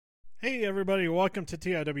Hey everybody, welcome to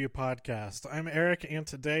TIW Podcast. I'm Eric, and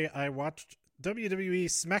today I watched WWE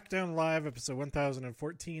SmackDown Live episode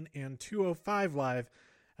 1014 and 205 Live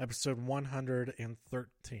episode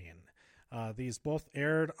 113. These both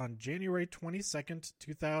aired on January 22nd,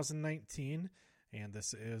 2019, and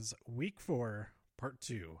this is week 4, part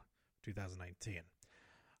 2, 2019.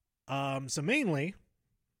 So mainly,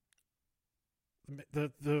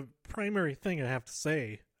 the primary thing I have to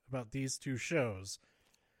say about these two shows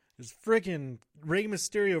is friggin' Rey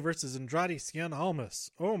Mysterio versus Andrade Cien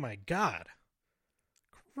Almas. Oh my god.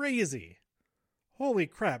 Crazy. Holy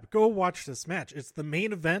crap. Go watch this match. It's the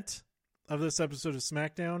main event of this episode of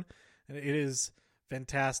SmackDown, and it is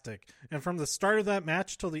fantastic. And from the start of that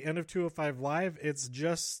match till the end of 205 Live, it's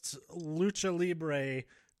just Lucha Libre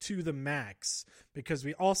to the max. Because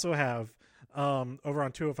we also have, over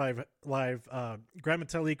on 205 Live, Gran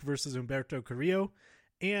Metalik versus Humberto Carrillo,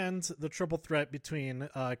 and the triple threat between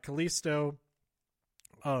Kalisto,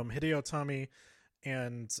 Hideo Itami,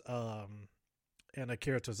 and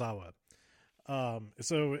Akira Tozawa.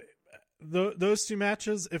 So those two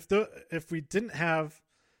matches, if we didn't have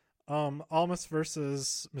Almas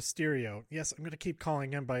versus Mysterio, yes, I'm going to keep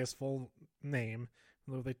calling him by his full name,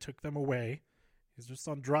 although they took them away. He's just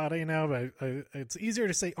Andrade now, but it's easier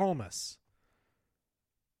to say Almas.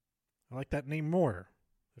 I like that name more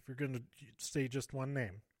if you're going to say just one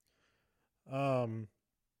name.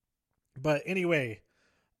 But anyway,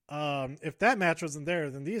 if that match wasn't there,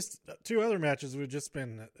 then these two other matches would have just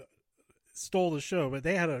been stole the show, but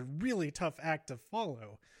they had a really tough act to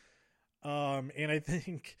follow. And I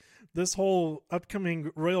think this whole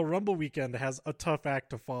upcoming Royal Rumble weekend has a tough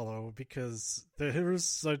act to follow because there's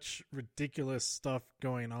such ridiculous stuff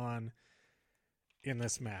going on in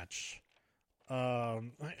this match.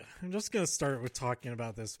 I'm just going to start with talking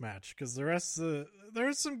about this match because there's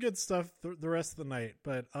some good stuff the rest of the night,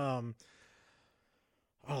 but there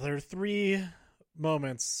are three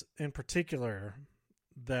moments in particular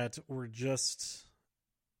that were just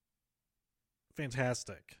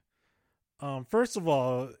fantastic. First of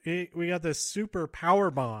all, we got this super power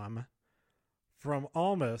bomb from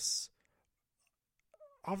Almas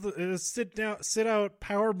off the sit out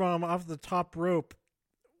power bomb off the top rope.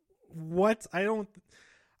 What? I don't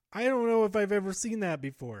know if I've ever seen that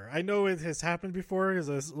before. I know it has happened before because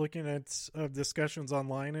I was looking at discussions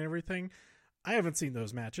online and everything. I haven't seen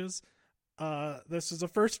those matches. This is a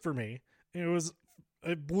first for me.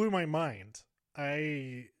 It blew my mind.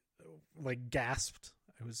 I gasped.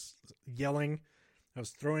 I was yelling. I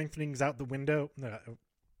was throwing things out the window.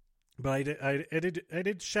 But I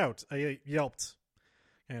did shout. I yelped.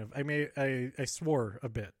 I swore a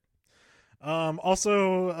bit.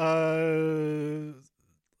 Also,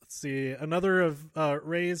 let's see, another of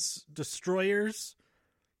Rey's destroyers,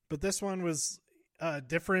 but this one was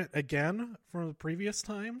different again from the previous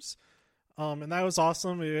times, and that was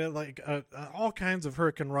awesome. We had all kinds of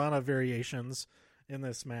Hurricane Rana variations in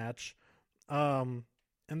this match, and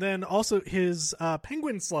then also his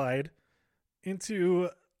penguin slide into,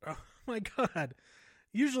 oh my god,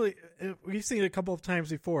 usually we've seen it a couple of times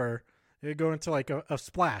before. It go into a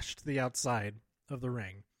splash to the outside of the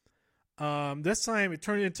ring. This time it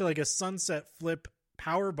turned into a sunset flip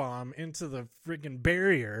power bomb into the freaking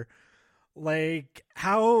barrier.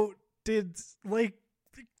 How did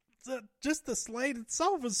just the slide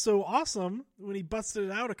itself was so awesome when he busted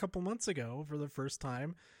it out a couple months ago for the first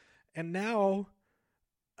time, and now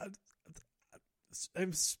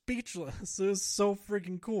I'm speechless. This is so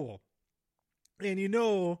freaking cool, and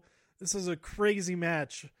this is a crazy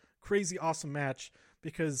match. Crazy awesome match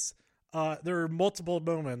because there are multiple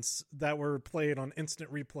moments that were played on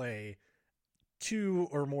instant replay 2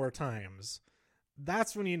 or more times.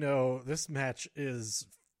 That's when you know this match is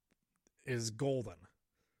golden.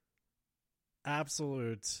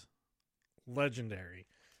 Absolute legendary.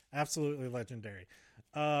 Absolutely legendary.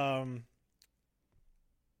 So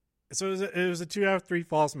it was a 2 out of 3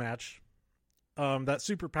 falls match. That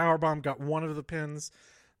super powerbomb got one of the pins.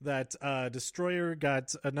 That Destroyer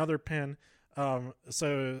got another pin.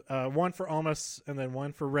 So one for Almas and then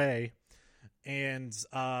one for Rey. And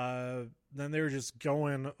then they were just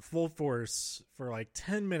going full force for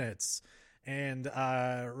 10 minutes. And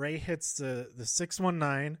Rey hits the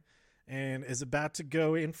 619 and is about to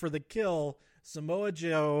go in for the kill. Samoa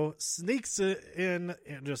Joe sneaks it in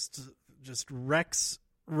and just wrecks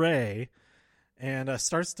Rey and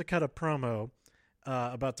starts to cut a promo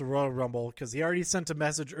about the Royal Rumble because he already sent a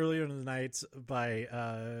message earlier in the night by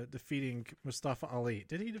defeating Mustafa Ali.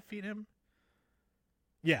 Did he defeat him?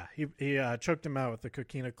 Yeah, he choked him out with the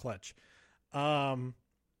Coquina Clutch. And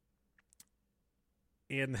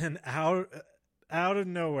then out out of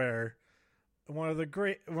nowhere, one of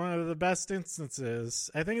the best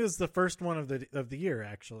instances. I think it was the first one of the year,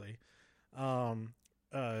 actually.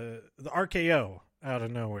 The RKO out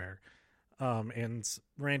of nowhere, and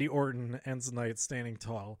Randy Orton ends the night standing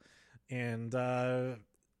tall, and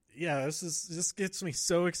this gets me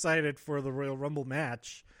so excited for the Royal Rumble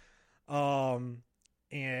match, and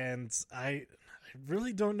I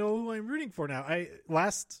really don't know who I'm rooting for now.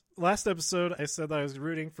 Last episode I said that I was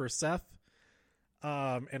rooting for Seth,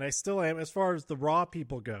 and I still am. As far as the Raw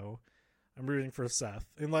people go, I'm rooting for Seth,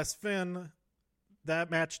 unless Finn.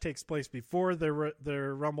 That match takes place before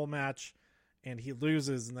their Rumble match, and he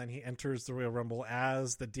loses, and then he enters the Royal Rumble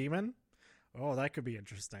as the Demon. Oh, that could be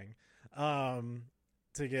interesting.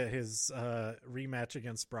 To get his rematch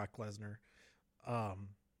against Brock Lesnar. Oh,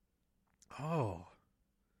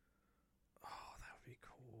 that would be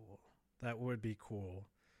cool. That would be cool.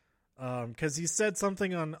 Because he said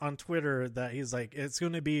something on Twitter that he's like, it's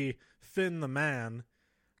going to be Finn the Man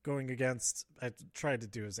going against, I tried to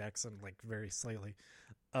do his accent like very slightly,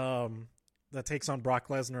 that takes on Brock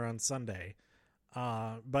Lesnar on Sunday.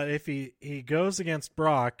 But if he goes against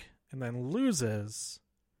Brock and then loses,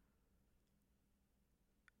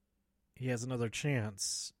 he has another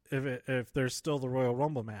chance. If there's still the Royal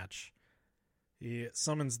Rumble match, he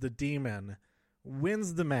summons the Demon,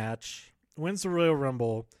 wins the match, wins the Royal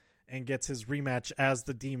Rumble, and gets his rematch as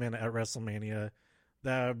the Demon at WrestleMania.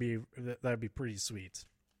 That'd be pretty sweet.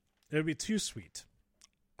 It would be too sweet,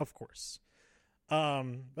 of course. But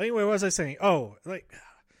anyway, what was I saying? Oh, like,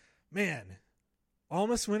 man,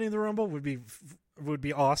 Almas winning the Rumble would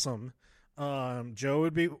be awesome. Joe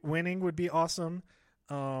would be winning would be awesome.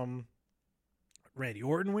 Randy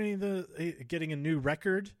Orton getting a new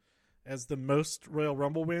record as the most Royal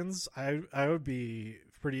Rumble wins. I would be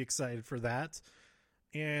pretty excited for that.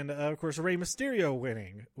 And of course, Rey Mysterio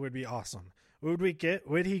winning would be awesome. Would we get?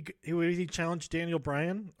 Would he challenge Daniel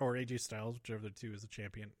Bryan or AJ Styles, whichever of the two is the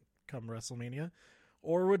champion come WrestleMania,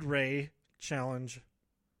 or would Rey challenge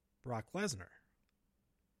Brock Lesnar?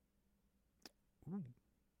 Ooh,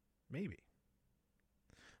 maybe.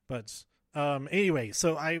 But anyway,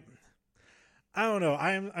 so I don't know.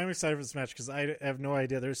 I'm excited for this match because I have no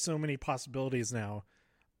idea. There's so many possibilities now,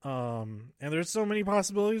 and there's so many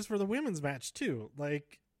possibilities for the women's match too.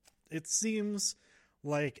 Like, it seems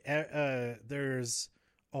like there's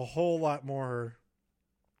a whole lot more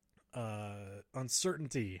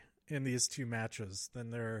uncertainty in these two matches than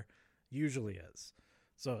there usually is.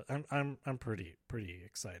 So I'm pretty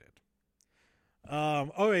excited.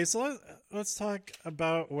 Okay, so let's talk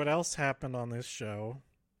about what else happened on this show.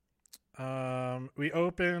 We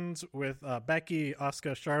opened with Becky,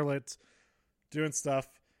 Asuka, Charlotte doing stuff,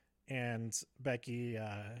 and Becky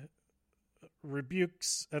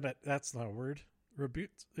rebukes. That's not a word.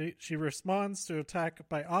 She responds to attack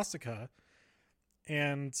by Asuka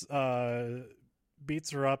and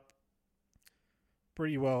beats her up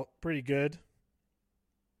pretty good.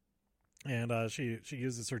 And she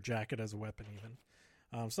uses her jacket as a weapon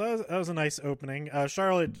even. So that was a nice opening.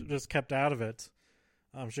 Charlotte just kept out of it.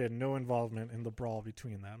 She had no involvement in the brawl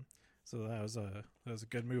between them. So that was a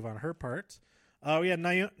good move on her part. We had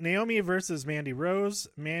Naomi versus Mandy Rose.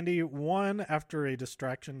 Mandy won after a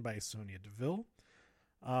distraction by Sonya Deville.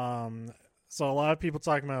 So a lot of people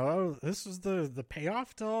talking about, oh, this was the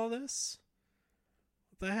payoff to all this?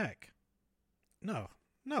 What the heck? No,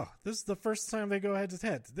 this is the first time they go head to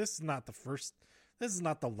head. This is not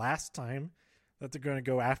the last time that they're going to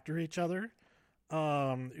go after each other.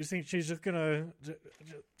 You think she's just gonna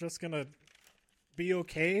be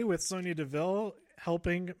okay with Sonya Deville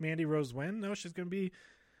helping Mandy Rose win? No, she's gonna be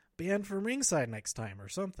banned from ringside next time or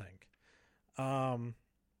something. But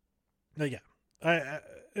yeah,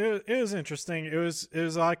 it was interesting. It was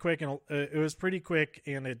a lot quick, and it was pretty quick,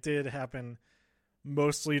 and it did happen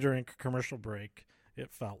mostly during commercial break.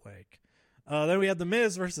 It felt like. Then we had The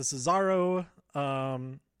Miz versus Cesaro.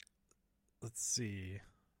 Let's see.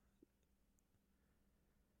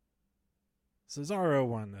 Cesaro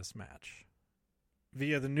won this match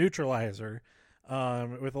via the neutralizer,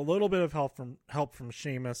 with a little bit of help from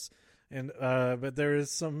Sheamus, and but there is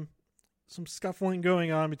some scuffling going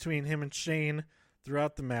on between him and Shane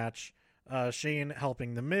throughout the match. Shane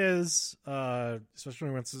helping The Miz,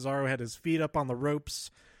 especially when Cesaro had his feet up on the ropes,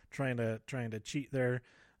 trying to cheat there.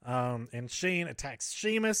 And Shane attacks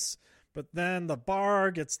Sheamus, but then the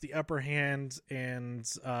Bar gets the upper hand, and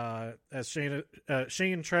as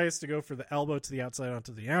Shane tries to go for the elbow to the outside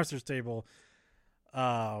onto the announcer's table,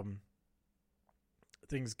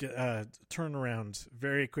 things get turn around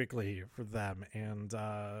very quickly for them, and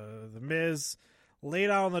The Miz laid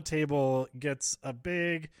out on the table gets a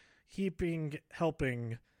big heaping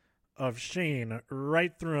helping of Shane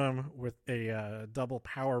right through him with a double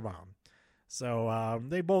power bomb. So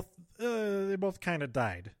they both kind of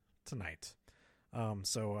died tonight.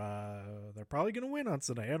 So they're probably going to win on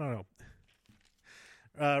tonight. I don't know.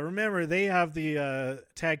 Remember, they have the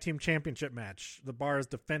tag team championship match. The Bar is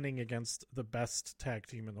defending against the best tag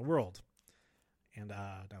team in the world. And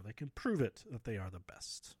now they can prove it that they are the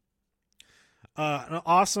best. An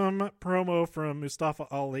awesome promo from Mustafa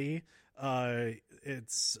Ali.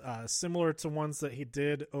 It's similar to ones that he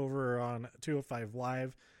did over on 205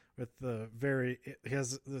 Live with he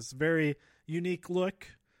has this very unique look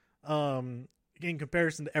in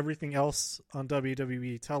comparison to everything else on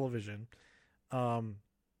WWE television. And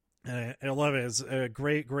I love it. It's a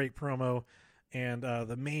great promo. And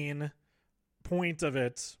the main point of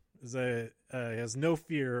it is that it has no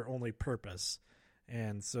fear, only purpose.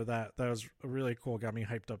 And so that was really cool. Got me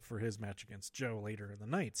hyped up for his match against Joe later in the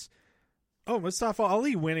night. Oh, Mustafa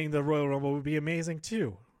Ali winning the Royal Rumble would be amazing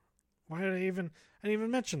too. Why did I didn't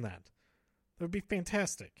even mention that? That would be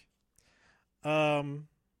fantastic. Then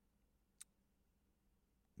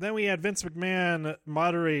we had Vince McMahon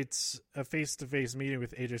moderate a face-to-face meeting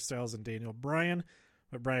with AJ Styles and Daniel Bryan,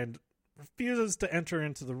 but Bryan refuses to enter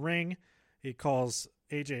into the ring. He calls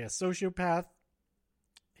AJ a sociopath.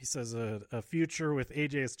 He says a future with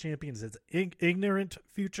AJ as champion is an ignorant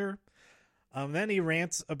future. Then he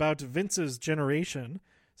rants about Vince's generation,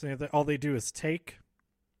 saying that all they do is take,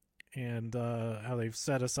 and how they've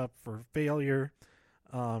set us up for failure.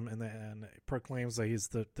 And then proclaims that he's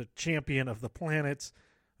the champion of the planet.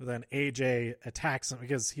 But then AJ attacks him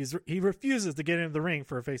because he refuses to get into the ring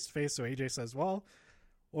for a face-to-face. So AJ says, well,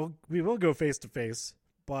 we will go face-to-face,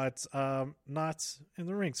 but not in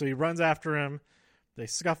the ring. So he runs after him. They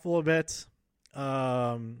scuffle a bit.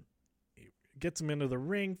 Gets him into the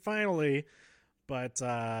ring finally, but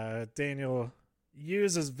Daniel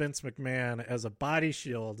uses Vince McMahon as a body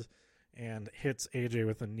shield and hits AJ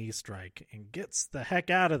with a knee strike and gets the heck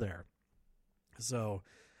out of there. So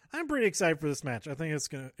I'm pretty excited for this match. I think it's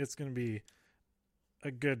gonna be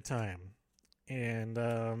a good time. And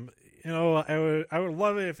I would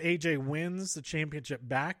love it if AJ wins the championship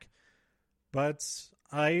back, but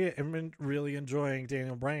I am really enjoying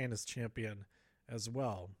Daniel Bryan as champion as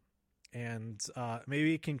well. And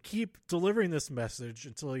maybe he can keep delivering this message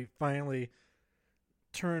until he finally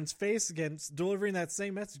turns face again, delivering that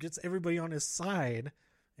same message, gets everybody on his side,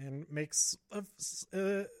 and makes as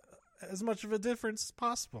much of a difference as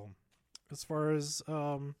possible as far as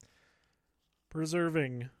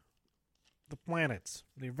preserving the planet,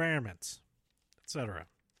 the environment, etc.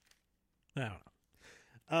 I don't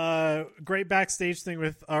know. Great backstage thing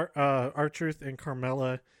with R-Truth and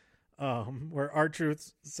Carmella. Where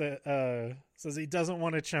R-Truth says he doesn't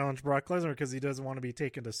want to challenge Brock Lesnar because he doesn't want to be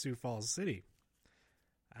taken to Sioux Falls City.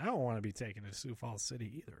 I don't want to be taken to Sioux Falls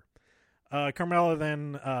City either. Carmella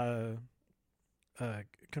then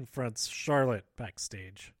confronts Charlotte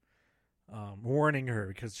backstage, warning her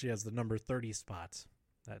because she has the number 30 spot.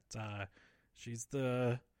 That she's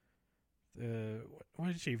the what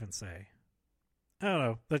did she even say? I don't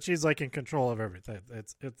know. That she's like in control of everything.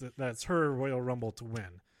 That's her Royal Rumble to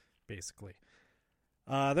win, basically.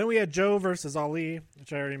 Then we had Joe versus Ali,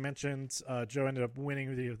 which I already mentioned. Joe ended up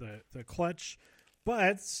winning the clutch,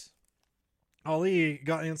 but Ali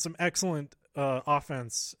got in some excellent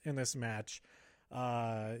offense in this match.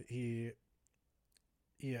 He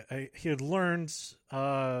had learned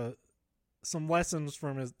some lessons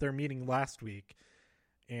from their meeting last week,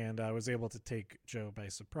 and was able to take Joe by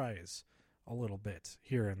surprise a little bit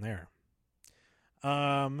here and there.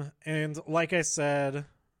 And like I said,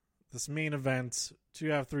 this main event,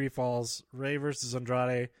 2 out of 3 falls, Rey versus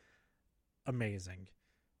Andrade, amazing.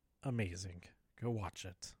 Go watch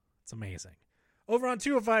it. It's amazing. Over on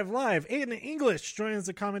 205 Live, Aiden English joins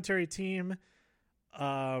the commentary team,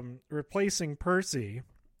 replacing Percy,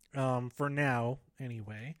 for now,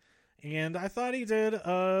 anyway. And I thought he did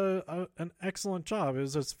an excellent job. It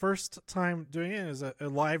was his first time doing it as a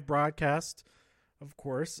live broadcast, of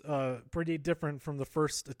course. Pretty different from the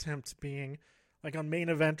first attempt being like on Main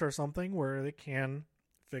Event or something where they can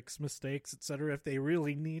fix mistakes, etc. if they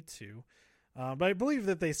really need to. But I believe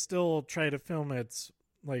that they still try to film it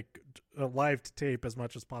like live to tape as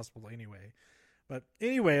much as possible anyway. But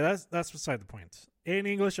anyway, that's beside the point. Aiden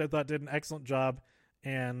English, I thought, did an excellent job.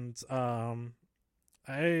 And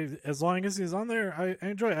as long as he's on there, I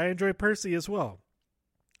enjoy Percy as well.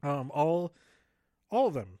 All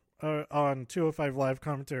of them on 205 Live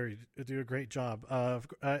commentary do a great job.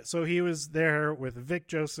 So he was there with Vic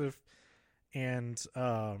Joseph and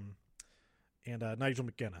Nigel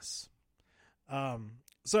McGuinness.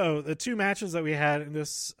 So the two matches that we had in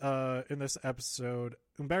this episode,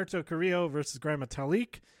 Humberto Carrillo versus Gran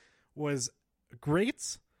Metalik, was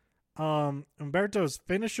great. Humberto's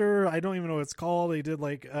finisher, I don't even know what it's called. He did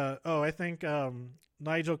like I think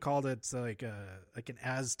Nigel called it like an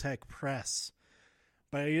Aztec press.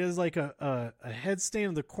 But he does like a headstand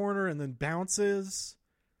in the corner and then bounces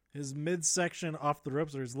his midsection off the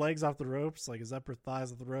ropes, or his legs off the ropes, like his upper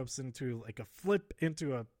thighs off the ropes, into like a flip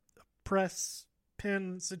into a press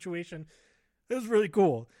pin situation. It was really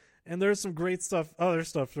cool. And there's some great stuff, other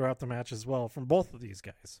stuff throughout the match as well from both of these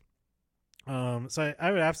guys. So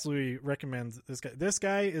I would absolutely recommend this guy. This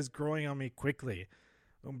guy is growing on me quickly.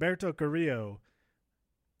 Humberto Carrillo,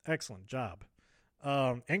 excellent job.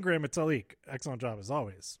 And Gran Metalik, excellent job as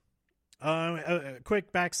always. A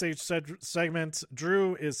quick backstage segment.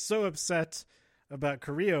 Drew is so upset about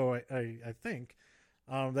Carrillo, I think,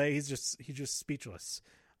 that he's just speechless.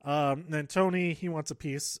 Then Tony, he wants a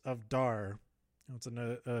piece of Dar. He wants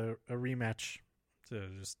a rematch to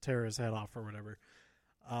just tear his head off or whatever.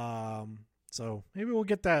 So maybe we'll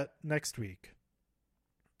get that next week.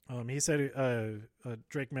 He said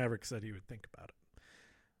Drake Maverick said he would think about it.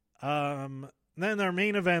 Then our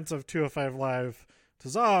main event of 205 Live,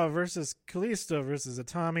 Tozawa versus Kalisto versus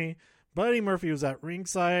Itami. Buddy Murphy was at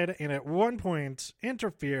ringside and at one point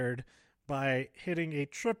interfered by hitting a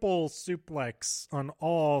triple suplex on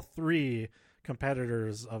all three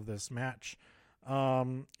competitors of this match.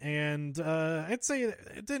 And I'd say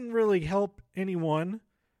it didn't really help anyone,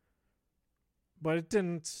 but it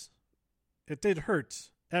did hurt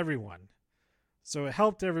everyone. So it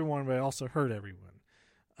helped everyone, but it also hurt everyone.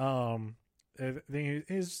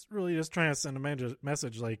 He's really just trying to send a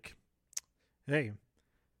message like, hey,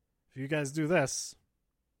 if you guys do this,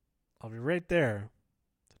 I'll be right there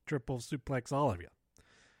to triple suplex all of you.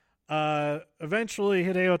 Eventually,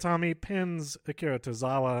 Hideo Itami pins Akira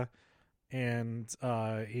Tozawa, and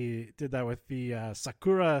he did that with the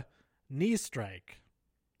Sakura knee strike,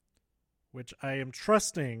 which I am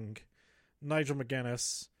trusting Nigel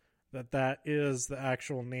McGuinness that is the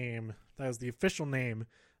actual name, that is the official name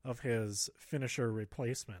of his finisher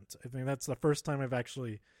replacement. I think that's the first time I've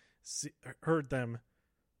actually heard them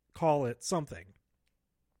call it something.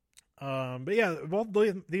 But yeah, both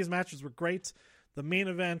these matches were great. The main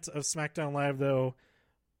event of SmackDown Live, though,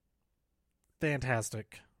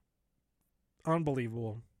 fantastic.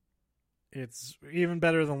 Unbelievable. It's even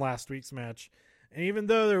better than last week's match. And even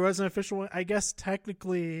though there was an official one, I guess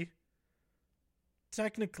technically,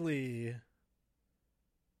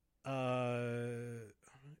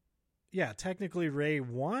 Ray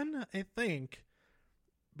won, I think.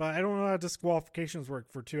 But I don't know how disqualifications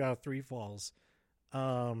work for 2 out of 3 falls.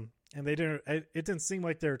 And it didn't seem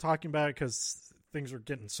like they were talking about it because things were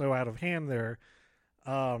getting so out of hand there.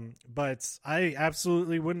 But I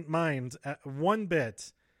absolutely wouldn't mind one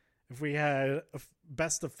bit if we had a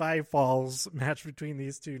best of 5 falls match between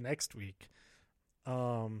these two next week.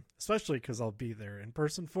 Especially because I'll be there in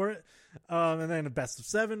person for it. And then a best of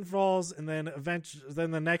 7 falls, and then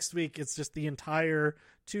then the next week it's just the entire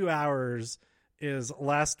 2 hours is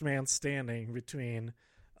last man standing between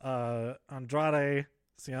Andrade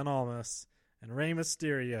Cien Almas and Rey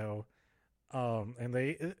Mysterio. And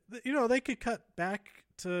they could cut back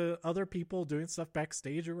to other people doing stuff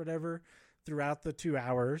backstage or whatever throughout the 2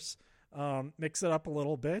 hours, mix it up a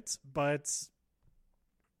little bit, but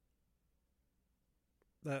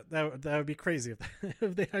that would be crazy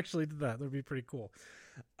if they actually did that. That would be pretty cool.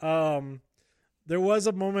 There was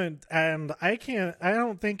a moment, and I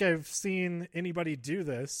don't think I've seen anybody do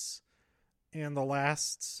this in the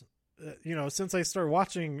last, since I started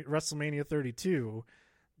watching WrestleMania 32,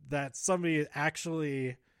 that somebody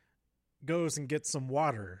actually goes and gets some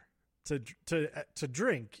water to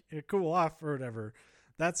drink, cool off or whatever.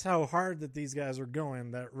 That's how hard that these guys were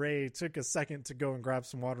going, that Ray took a second to go and grab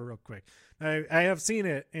some water real quick. I have seen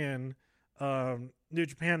it in New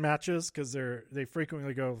Japan matches because they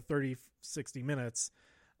frequently go 30, 60 minutes.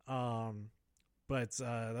 But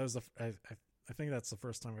that was I think that's the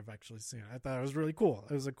first time I've actually seen it. I thought it was really cool.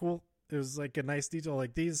 It was like a nice detail.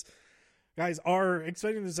 Like, these guys are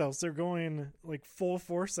expecting themselves. They're going like full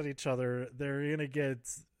force at each other. They're going to get,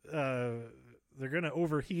 they're going to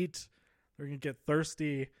overheat. They're going to get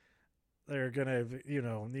thirsty. They're going to,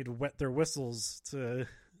 need to wet their whistles so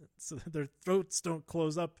that their throats don't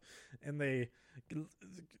close up and they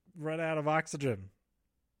run out of oxygen,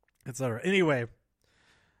 etc. Anyway,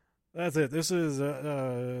 that's it. This is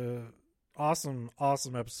a awesome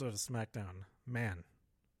episode of SmackDown. Man,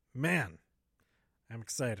 I'm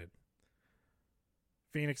excited.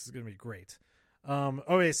 Phoenix is going to be great.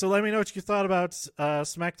 Okay, so let me know what you thought about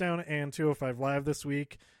SmackDown and 205 Live this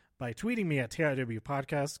week by tweeting me at TIW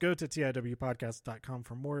Podcast. Go to TIWpodcast.com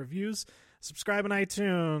for more reviews. Subscribe on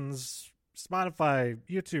iTunes, Spotify,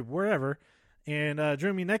 YouTube, wherever. And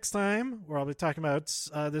join me next time where I'll be talking about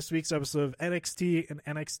this week's episode of NXT and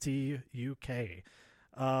NXT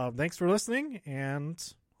UK. Thanks for listening, and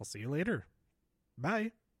I'll see you later.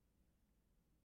 Bye.